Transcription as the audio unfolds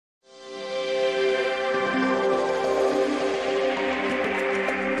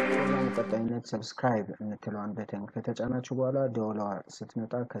በመጫን ሰብስክራይብ እንትለዋን በተን ከተጫናችሁ በኋላ ደወሏ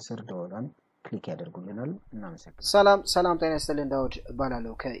ስትመጣ ከስር ደወሏን ክሊክ ያደርጉልናል። እናመሰግናለን። ሰላም ጤና ይስጥልን። ዳውድ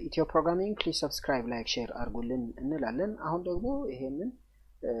እባላለሁ ከኢትዮ ፕሮግራሚንግ። ፕሊዝ ሰብስክራይብ ላይክ ሼር አድርጉልን እንላለን። አሁን ደግሞ ይሄንን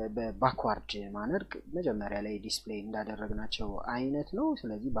በባክዋርድ ማነር መጀመሪያ ላይ ዲስፕሌይ እንዳደረግናቸው አይነት ነው።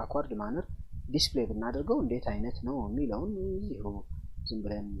 ስለዚህ ባክዋርድ ማነር ዲስፕሌይ ብናደርገው እንዴት አይነት ነው የሚለውን ይሄው ዝም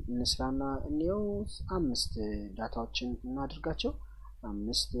ብለን እንስራና እንየው። 5 ዳታዎችን እናድርጋቸው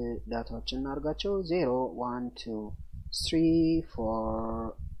 0 1 2 3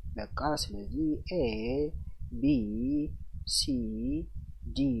 4 በቃ ስለዚህ A B C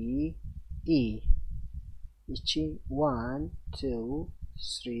D E እቺ 1 2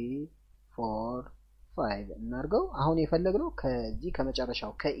 3 4 5 እናርገው። አሁን የፈለግነው ከዚህ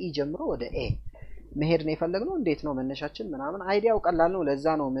ከመጨረሻው ከኢ ጀምሮ ወደ ኤ መሄድ ነው የፈለግነው። እንዴት ነው መነሻችን ምናምን አይዲያው ቀላል ነው።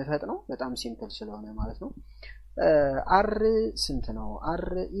 ለዛ ነው መፈጥ ነው በጣም ሲምፕል ስለሆነ ማለት ነው። r ስንት ነው? r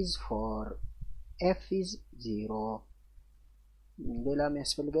is 4 f is 0 ሌላ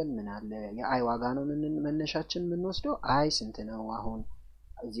የሚያስፈልገን ምን አለ? የአይ ዋጋ ነው መነሻችን የምንወስደው። አይ ስንት ነው? አሁን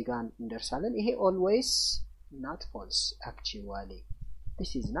እዚህ ጋር እንደርሳለን። ይሄ always not false actually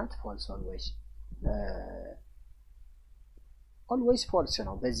this is not false always false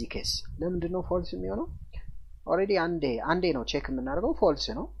ነው በዚህ ኬስ። ለምንድን ነው false የሚሆነው? already አንዴ ነው ቼክ የምናደርገው false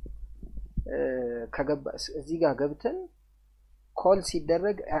ነው። ከገባ እዚህ ጋር ገብተን ኮል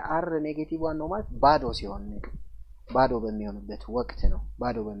ሲደረግ r ኔጌቲቭ 1 ነው ማለት ባዶ ሲሆን ባዶ በሚሆንበት ወቅት ነው።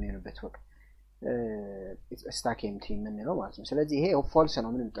 ባዶ በሚሆንበት ወቅት ስታክ ኤምቲ የምንለው ማለት ነው። ስለዚህ ይሄ false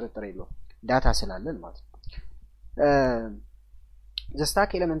ነው፣ ምንም ጥርጥር የለውም ዳታ ስላለን ማለት ነው። the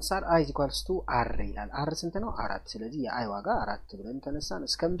stack elements are i equals to r ይላል። r ስንት ነው? 4 ስለዚህ የi ዋጋ 4 ብለን ተነሳን።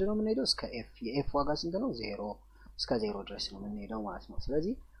 እስከ ምንድን ነው የምንሄደው? እስከ f። የf ዋጋ ስንት ነው? 0 እስከ 0 ድረስ ነው የምንሄደው ማለት ነው።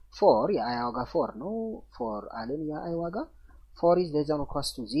 ስለዚህ 4 የi ዋጋ 4 ነው። 4 አለን የi ዋጋ 4 is less than or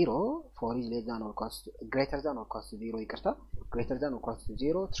equals to 0 4 is less than or equals to greater than or equals to 0 ይቅርታ greater than or equals to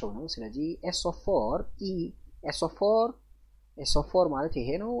 0 true ነው። ስለዚህ s of 4 ማለት ይሄ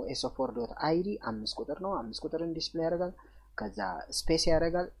ነው። s of 4.id 5 ቁጥር ነው። 5 ቁጥርን ዲስፕሌይ ያደርጋል። ከዛ ስፔስ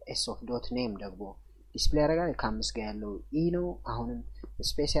ያደርጋል። s of dot name ደግሞ ዲስፕሌይ ያደርጋል። ከ5 ጋር ያለው e ነው። አሁንም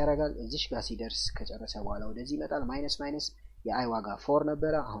ስፔስ ያደርጋል። እዚሽ ጋር ሲደርስ ከጨረሰ በኋላ ወደዚህ ይመጣል። ማይነስ የi ዋጋ 4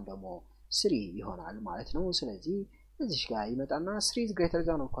 ነበረ። አሁን ደግሞ 3 ይሆናል ማለት ነው። ስለዚህ እዚሽ ጋር ይመጣና 3 is greater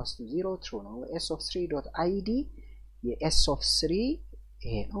than or equals to 0 true ነው። s of 3.id የs of 3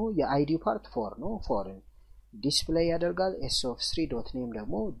 ይሄ ነው። የid ፓርት 4 ነው። 4ን ዲስፕሌይ ያደርጋል። s of 3.name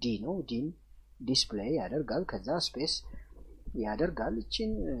ደግሞ d ነው። ዲን ዲስፕሌይ ያደርጋል። ከዛ ስፔስ ያደርጋል።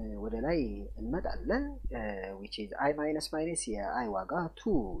 እቺን ወደ ላይ እንመጣለን which is i minus የi ዋጋ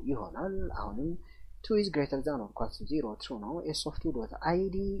 2 ይሆናል። አሁንም 2 is greater than or equals to 0 true ነው። s of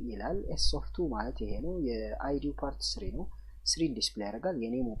 2.id ይላል። s of 2 ማለት ይሄ ነው። የid ፓርት 3 ነው። 3 ዲስፕሌይ ያደርጋል።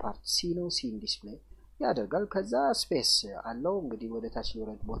 የኔሙ ፓርት c ነው። c ዲስፕሌይ ያደርጋል። ከዛ ስፔስ አለው። እንግዲህ ወደ ታች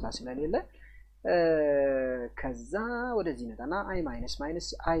ሊወርድ ቦታ ስለሌለ ከዛ ወደዚህ መጣና i minus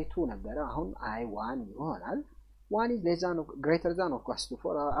i2 ነበረ። አሁን i1 ይሆናል። 1 is less than or greater than or equals to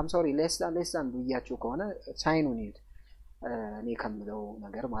 4 I'm sorry less than ብያችሁ ከሆነ ሳይኑን ይዩት እኔ ከምለው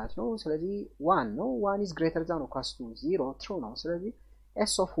ነገር ማለት ነው። ስለዚህ 1 ነው። 1 is greater than or equals to 0 true ነው። ስለዚህ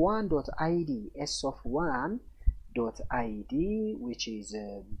s of 1.id which is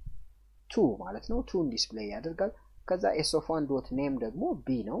 2 ማለት ነው። 2ን ዲስፕሌይ ያደርጋል። ከዛ s of 1.name ደግሞ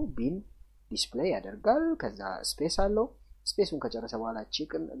b ነው። bን ዲስፕሌይ ያደርጋል። ከዛ ስፔስ አለው። ስፔሱን ከጨረሰ በኋላ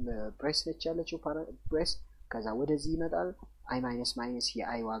ቺክን ብሬስ ነች ያለችው ብሬስ ከዛ ወደዚህ ይመጣል። i minus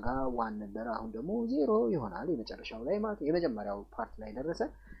የi ዋጋ 1 ነበር። አሁን ደግሞ 0 ይሆናል የመጨረሻው ላይ ማለት የመጀመሪያው ፓርት ላይ ደረሰ።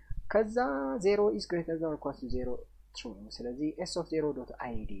 ከዛ 0 is greater than or equals to 0 true ነው። ስለዚህ s of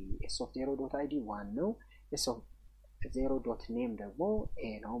 0.id 1 ነው። s of 0.name ደግሞ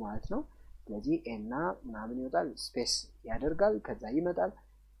a ነው ማለት ነው። ስለዚህ a እና ምናምን ይወጣል። ስፔስ ያደርጋል። ከዛ ይመጣል።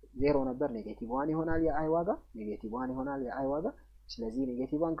 0 ነበር ኔጌቲቭ 1 ይሆናል የi ዋጋ ኔጌቲቭ 1 ይሆናል የi ዋጋ። ስለዚህ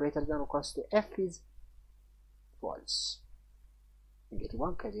ኔጌቲቭ 1 greater than or equals to f is false ኔጌቲቭ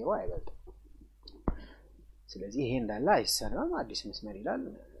 1 ከ0 አይበልጥም። ስለዚህ ይሄ እንዳለ አይሰራም። አዲስ መስመር ይላል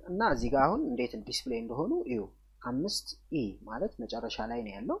እና እዚህ ጋር አሁን እንዴት ዲስፕሌይ እንደሆኑ እዩ። 5e ማለት መጨረሻ ላይ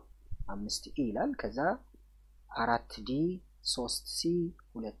ነው ያለው 5e ይላል። ከዛ 4d 3c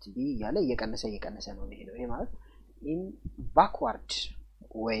 2b ያለ እየቀነሰ ነው የሚሄደው። ይሄ ማለት in backward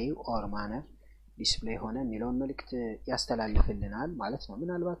way or manner ዲስፕሌይ ሆነ የሚለውን መልእክት ያስተላልፍልናል ማለት ነው።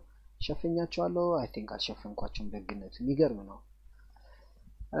 ምናልባት ሸፈኛቸዋለሁ አይ ቲንክ አልሸፈንኳቸውም። ደግነት የሚገርም ነው።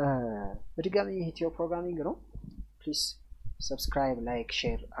 በድጋሚ ኢትዮ ፕሮግራሚንግ ነው። ፕሊዝ ሰብስክራይብ ላይክ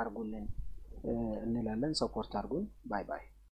ሼር አድርጉልን እንላለን። ሰፖርት አድርጉን። ባይ ባይ።